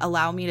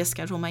allow me to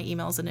schedule my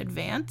emails in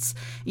advance.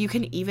 You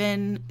can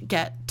even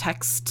get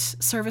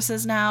text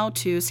services now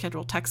to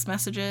schedule text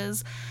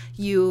messages.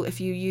 If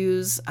you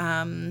use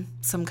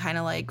some kind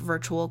of like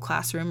virtual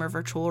classroom or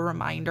virtual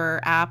reminder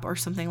app or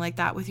something like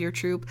that with your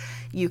troop,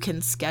 you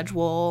can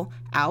schedule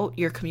out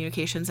your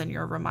communications and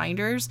your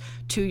reminders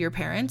to your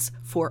parents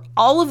for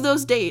all of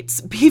those dates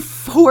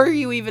before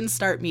you even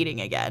start meeting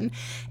again.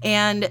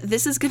 And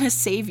this is going to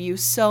save you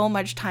so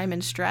much time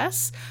and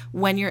stress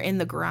when you're in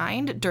the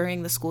grind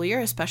during the school year,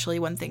 especially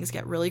when things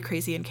get really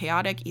crazy and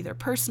chaotic, either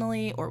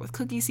personally or with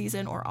cookie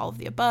season or all of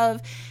the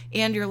above.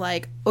 And you're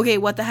like, okay,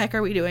 what the heck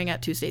are we doing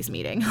at Tuesday's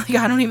meeting? Like,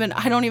 I don't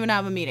even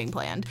have a meeting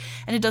planned.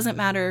 And it doesn't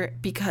matter,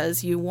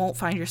 because you won't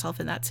find yourself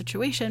in that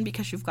situation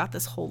because you've got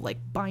this whole like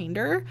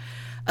binder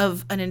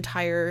of an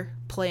entire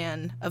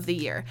plan of the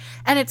year.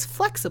 And it's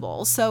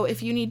flexible. So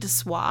if you need to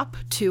swap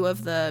 2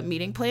 of the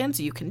meeting plans,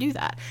 you can do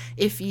that.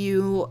 If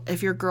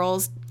your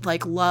girls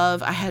like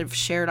love, I have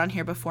shared on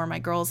here before, my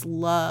girls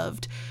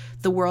loved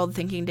the World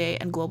Thinking Day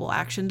and Global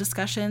Action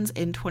discussions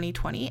in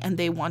 2020, and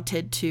they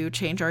wanted to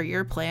change our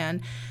year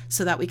plan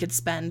so that we could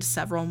spend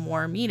several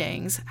more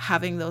meetings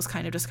having those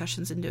kind of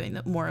discussions and doing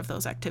more of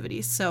those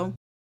activities. So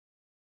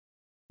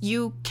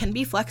you can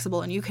be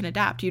flexible and you can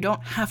adapt. You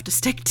don't have to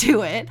stick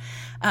to it,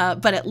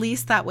 but at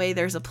least that way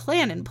there's a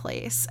plan in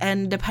place.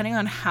 And depending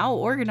on how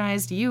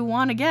organized you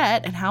want to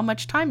get and how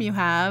much time you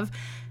have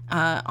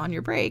on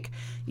your break,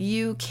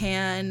 you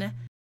can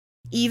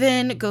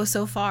even go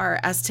so far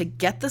as to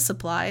get the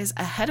supplies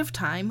ahead of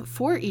time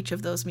for each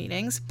of those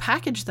meetings,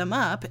 package them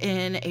up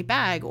in a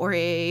bag or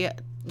a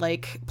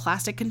like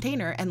plastic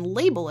container and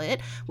label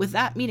it with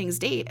that meeting's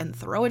date and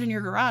throw it in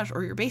your garage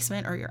or your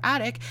basement or your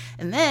attic.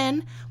 And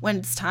then when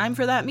it's time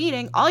for that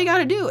meeting, all you got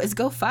to do is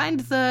go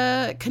find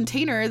the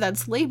container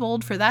that's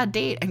labeled for that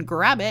date and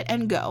grab it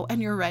and go, and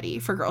you're ready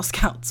for Girl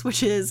Scouts,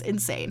 which is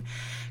insane.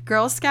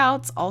 Girl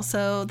Scouts,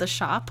 also the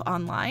shop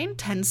online,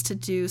 tends to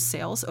do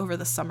sales over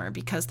the summer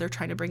because they're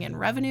trying to bring in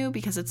revenue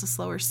because it's a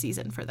slower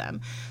season for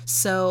them.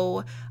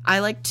 So I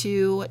like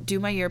to do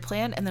my year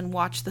plan and then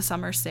watch the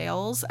summer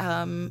sales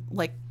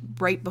like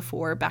right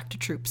before back to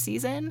troop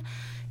season.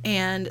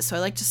 And so I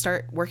like to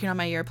start working on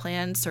my year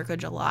plan circa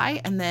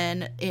July. And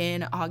then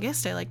in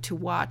August, I like to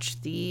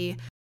watch the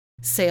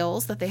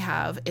sales that they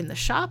have in the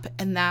shop.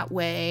 And that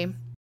way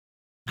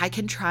I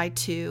can try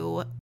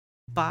to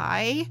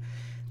buy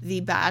the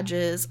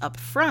badges up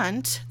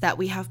front that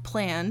we have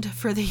planned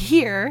for the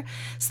year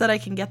so that I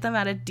can get them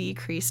at a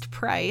decreased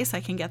price.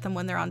 I can get them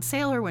when they're on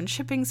sale or when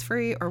shipping's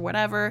free or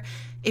whatever.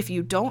 If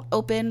you don't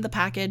open the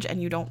package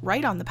and you don't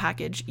write on the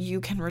package,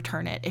 you can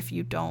return it if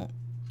you don't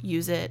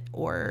use it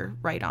or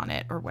write on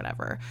it or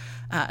whatever,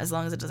 as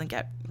long as it doesn't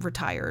get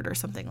retired or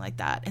something like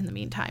that in the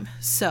meantime.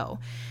 So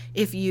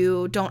if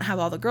you don't have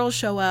all the girls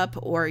show up,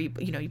 or you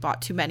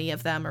bought too many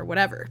of them or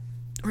whatever,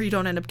 or you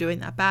don't end up doing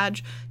that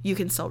badge, you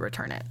can still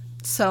return it.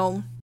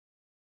 So,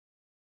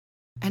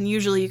 and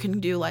usually you can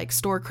do like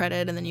store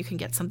credit and then you can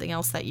get something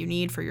else that you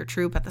need for your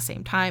troop at the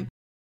same time.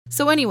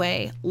 So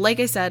anyway, like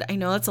I said, I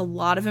know that's a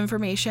lot of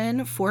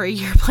information for a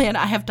year plan.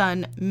 I have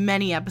done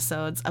many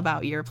episodes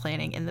about year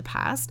planning in the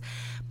past,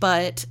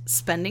 but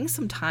spending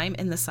some time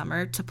in the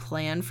summer to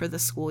plan for the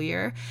school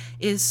year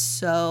is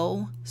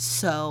so,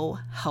 so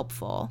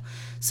helpful.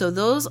 So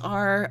those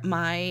are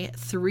my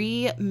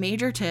 3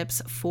 major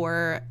tips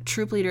for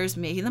troop leaders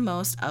making the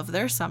most of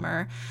their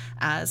summer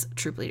as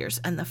troop leaders.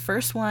 And the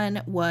first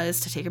one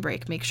was to take a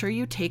break. Make sure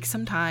you take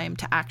some time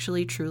to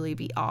actually truly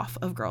be off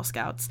of Girl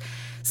Scouts.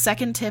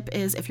 Second tip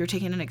is, if you're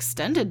taking an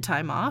extended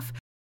time off,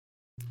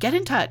 get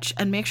in touch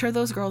and make sure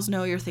those girls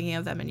know you're thinking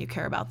of them and you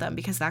care about them,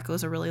 because that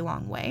goes a really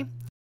long way.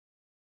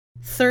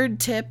 Third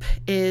tip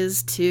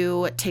is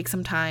to take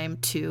some time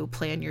to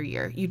plan your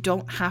year. You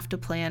don't have to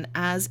plan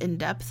as in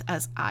depth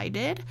as I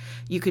did.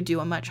 You could do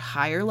a much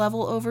higher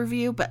level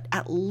overview, but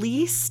at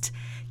least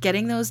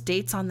getting those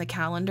dates on the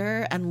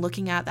calendar and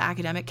looking at the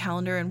academic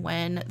calendar and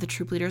when the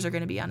troop leaders are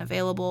going to be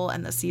unavailable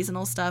and the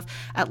seasonal stuff,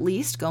 at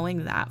least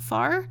going that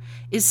far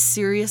is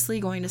seriously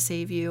going to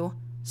save you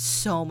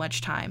so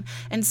much time.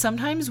 And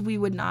sometimes we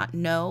would not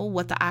know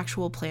what the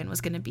actual plan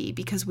was going to be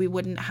because we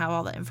wouldn't have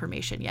all the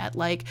information yet.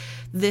 Like,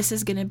 this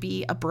is going to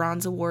be a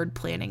Bronze Award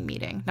planning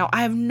meeting. Now,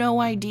 I have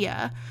no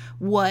idea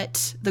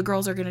what the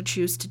girls are going to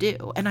choose to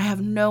do, and I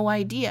have no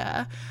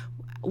idea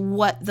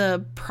what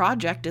the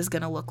project is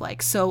going to look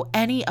like. So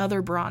any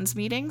other bronze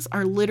meetings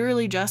are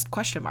literally just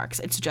question marks.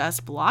 It's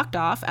just blocked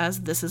off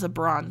as this is a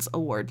Bronze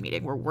Award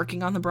meeting. We're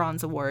working on the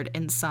Bronze Award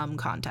in some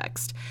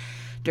context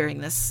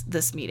during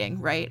this meeting,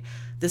 right?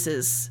 This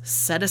is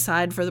set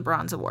aside for the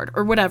Bronze Award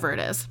or whatever it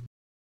is.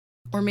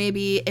 Or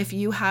maybe if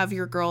you have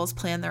your girls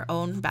plan their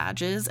own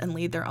badges and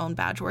lead their own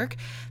badge work,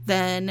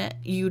 then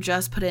you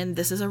just put in,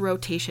 this is a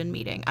rotation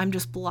meeting. I'm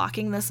just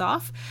blocking this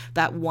off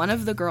that one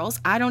of the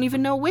girls, I don't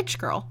even know which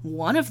girl,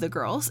 one of the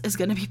girls is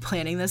going to be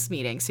planning this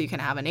meeting. So you can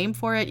have a name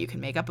for it. You can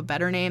make up a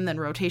better name than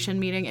rotation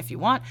meeting if you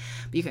want,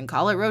 but you can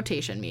call it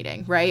rotation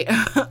meeting, right?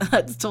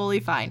 That's totally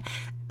fine.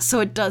 So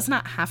it does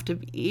not have to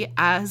be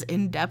as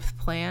in-depth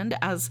planned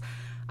as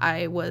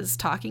I was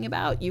talking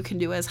about. You can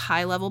do as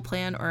high level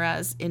plan or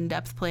as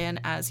in-depth plan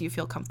as you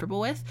feel comfortable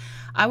with.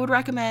 I would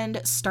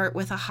recommend start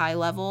with a high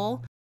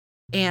level,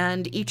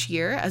 and each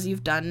year, as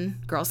you've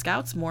done Girl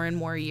Scouts more and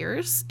more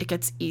years, it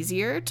gets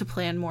easier to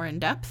plan more in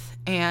depth,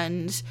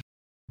 and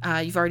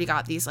you've already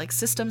got these like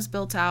systems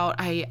built out.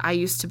 I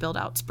used to build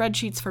out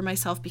spreadsheets for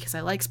myself because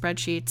I like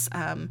spreadsheets.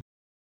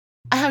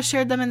 I have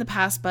shared them in the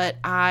past, but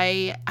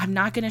I'm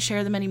not going to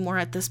share them anymore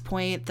at this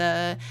point.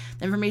 The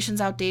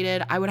information's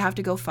outdated. I would have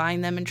to go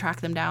find them and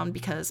track them down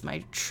because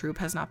my troop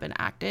has not been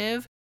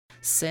active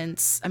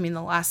since,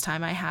 the last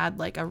time I had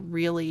like a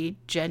really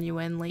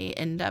genuinely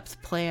in-depth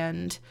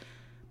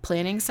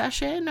planning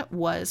session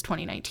was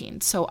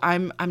 2019. So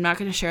I'm not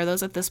going to share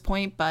those at this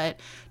point, but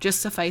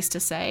just suffice to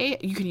say,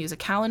 you can use a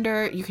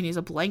calendar, you can use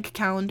a blank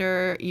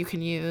calendar, you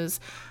can use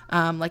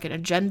like an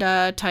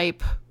agenda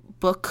type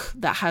book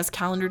that has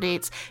calendar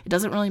dates. It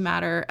doesn't really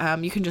matter.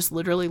 You can just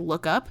literally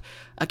look up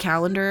a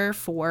calendar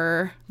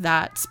for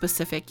that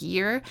specific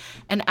year.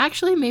 And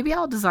actually, maybe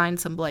I'll design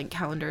some blank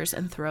calendars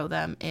and throw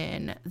them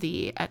in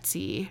the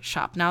Etsy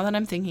shop. Now that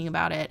I'm thinking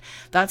about it,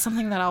 that's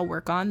something that I'll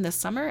work on this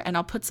summer, and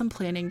I'll put some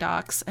planning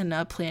docs and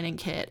a planning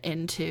kit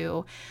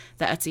into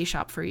the Etsy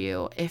shop for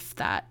you if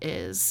that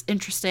is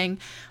interesting.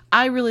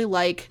 I really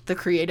like the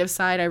creative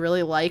side. I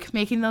really like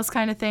making those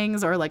kind of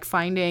things, or like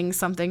finding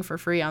something for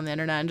free on the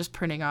internet and just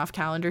printing off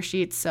calendar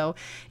sheets. So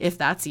if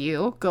that's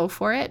you, go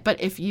for it.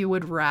 But if you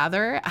would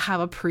rather have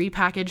a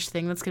pre-packaged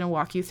thing that's going to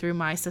walk you through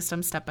my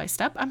system step by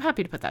step, I'm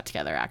happy to put that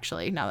together,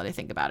 actually, now that I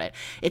think about it.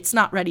 It's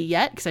not ready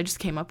yet because I just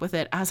came up with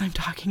it as I'm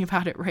talking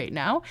about it right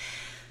now.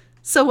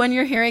 So when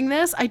you're hearing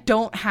this, I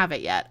don't have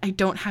it yet,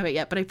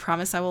 but I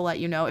promise I will let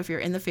you know. If you're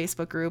in the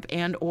Facebook group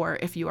and or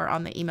if you are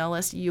on the email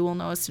list, you will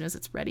know as soon as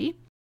it's ready.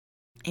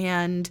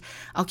 And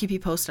I'll keep you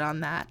posted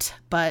on that.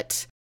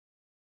 But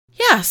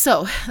yeah,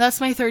 so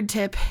that's my third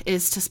tip,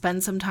 is to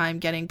spend some time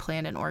getting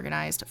planned and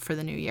organized for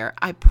the new year.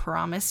 I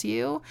promise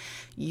you,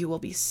 you will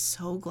be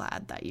so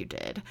glad that you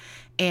did.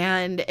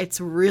 And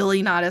it's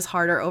really not as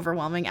hard or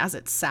overwhelming as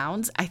it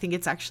sounds. I think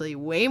it's actually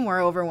way more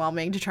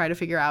overwhelming to try to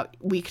figure out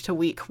week to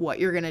week what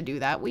you're going to do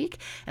that week.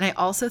 And I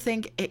also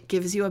think it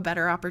gives you a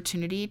better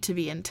opportunity to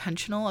be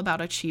intentional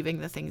about achieving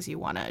the things you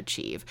want to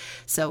achieve.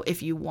 So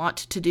if you want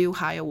to do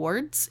high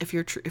awards, if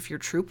your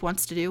troop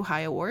wants to do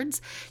high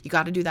awards, you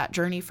got to do that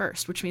journey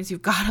first, which means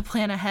you've got to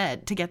plan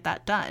ahead to get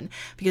that done,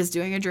 because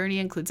doing a journey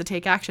includes a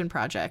take action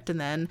project. And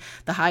then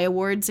the high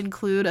awards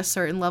include a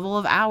certain level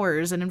of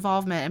hours and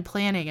involvement and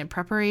planning and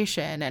preparation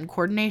and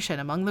coordination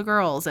among the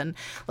girls. And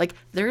like,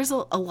 there's a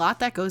lot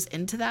that goes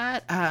into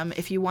that.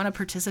 If you want to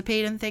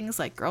participate in things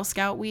like Girl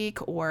Scout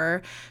Week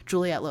or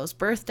Juliette Lowe's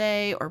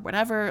birthday or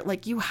whatever,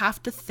 like, you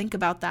have to think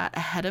about that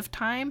ahead of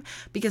time,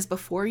 because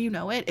before you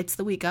know it, it's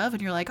the week of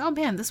and you're like, oh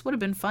man, this would have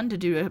been fun to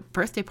do a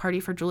birthday party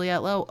for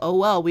Juliette Lowe. Oh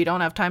well, we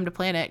don't have time to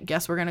plan it.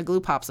 Guess we're going to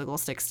glue popsicle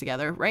sticks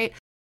together, right?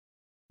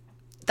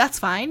 That's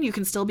fine. You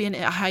can still be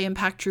a high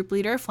impact troop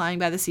leader flying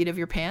by the seat of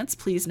your pants.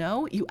 Please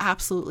know, you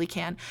absolutely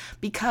can,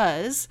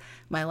 because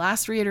my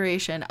last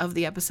reiteration of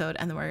the episode,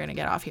 and then we're going to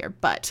get off here.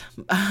 But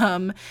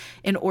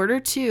in order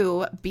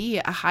to be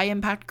a high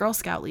impact Girl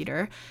Scout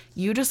leader,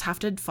 you just have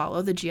to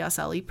follow the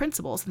GSLE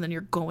principles, and then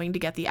you're going to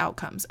get the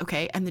outcomes.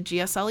 Okay. And the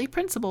GSLE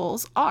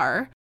principles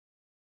are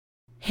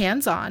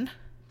hands-on,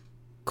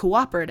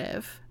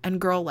 cooperative, and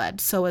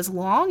girl-led. So as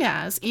long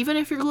as, even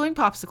if you're gluing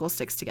popsicle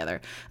sticks together,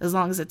 as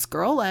long as it's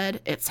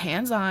girl-led, it's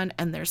hands-on,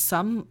 and there's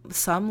some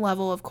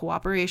level of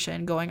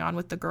cooperation going on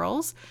with the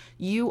girls,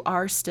 you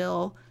are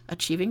still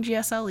achieving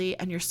GSLE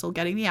and you're still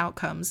getting the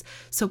outcomes.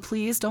 So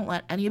please don't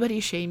let anybody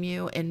shame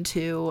you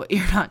into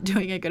you're not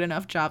doing a good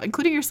enough job,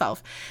 including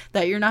yourself,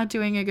 that you're not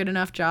doing a good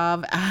enough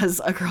job as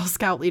a Girl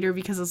Scout leader,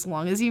 because as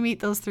long as you meet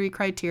those 3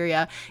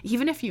 criteria,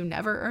 even if you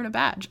never earn a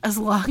badge, as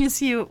long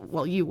as you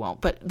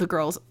won't, but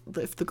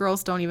if the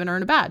girls don't even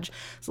earn a badge,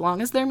 as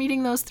long as they're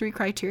meeting those 3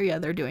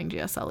 criteria, they're doing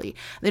GSLE.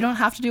 They don't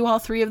have to do all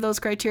 3 of those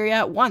criteria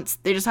at once.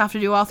 They just have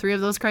to do all 3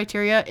 of those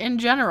criteria in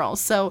general.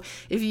 So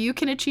if you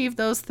can achieve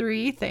those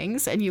 3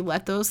 things and you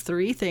let those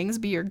 3 things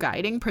be your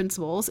guiding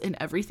principles in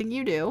everything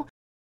you do,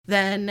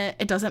 then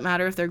it doesn't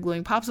matter if they're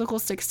gluing popsicle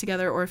sticks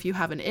together or if you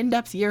have an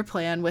in-depth year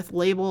plan with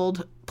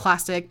labeled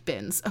plastic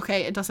bins.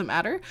 Okay, it doesn't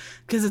matter,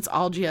 because it's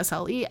all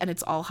GSLE and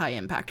it's all high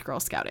impact Girl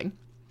Scouting.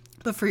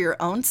 But for your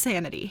own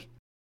sanity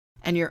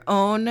and your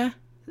own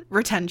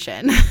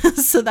retention,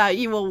 so that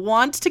you will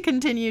want to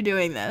continue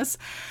doing this,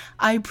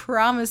 I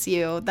promise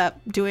you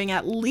that doing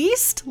at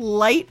least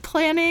light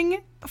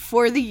planning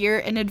for the year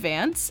in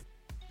advance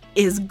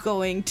is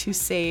going to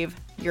save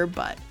your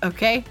butt,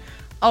 okay?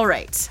 All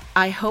right,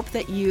 I hope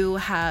that you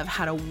have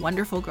had a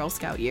wonderful Girl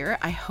Scout year.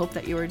 I hope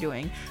that you are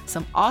doing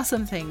some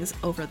awesome things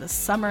over the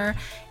summer,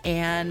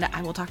 and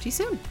I will talk to you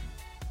soon.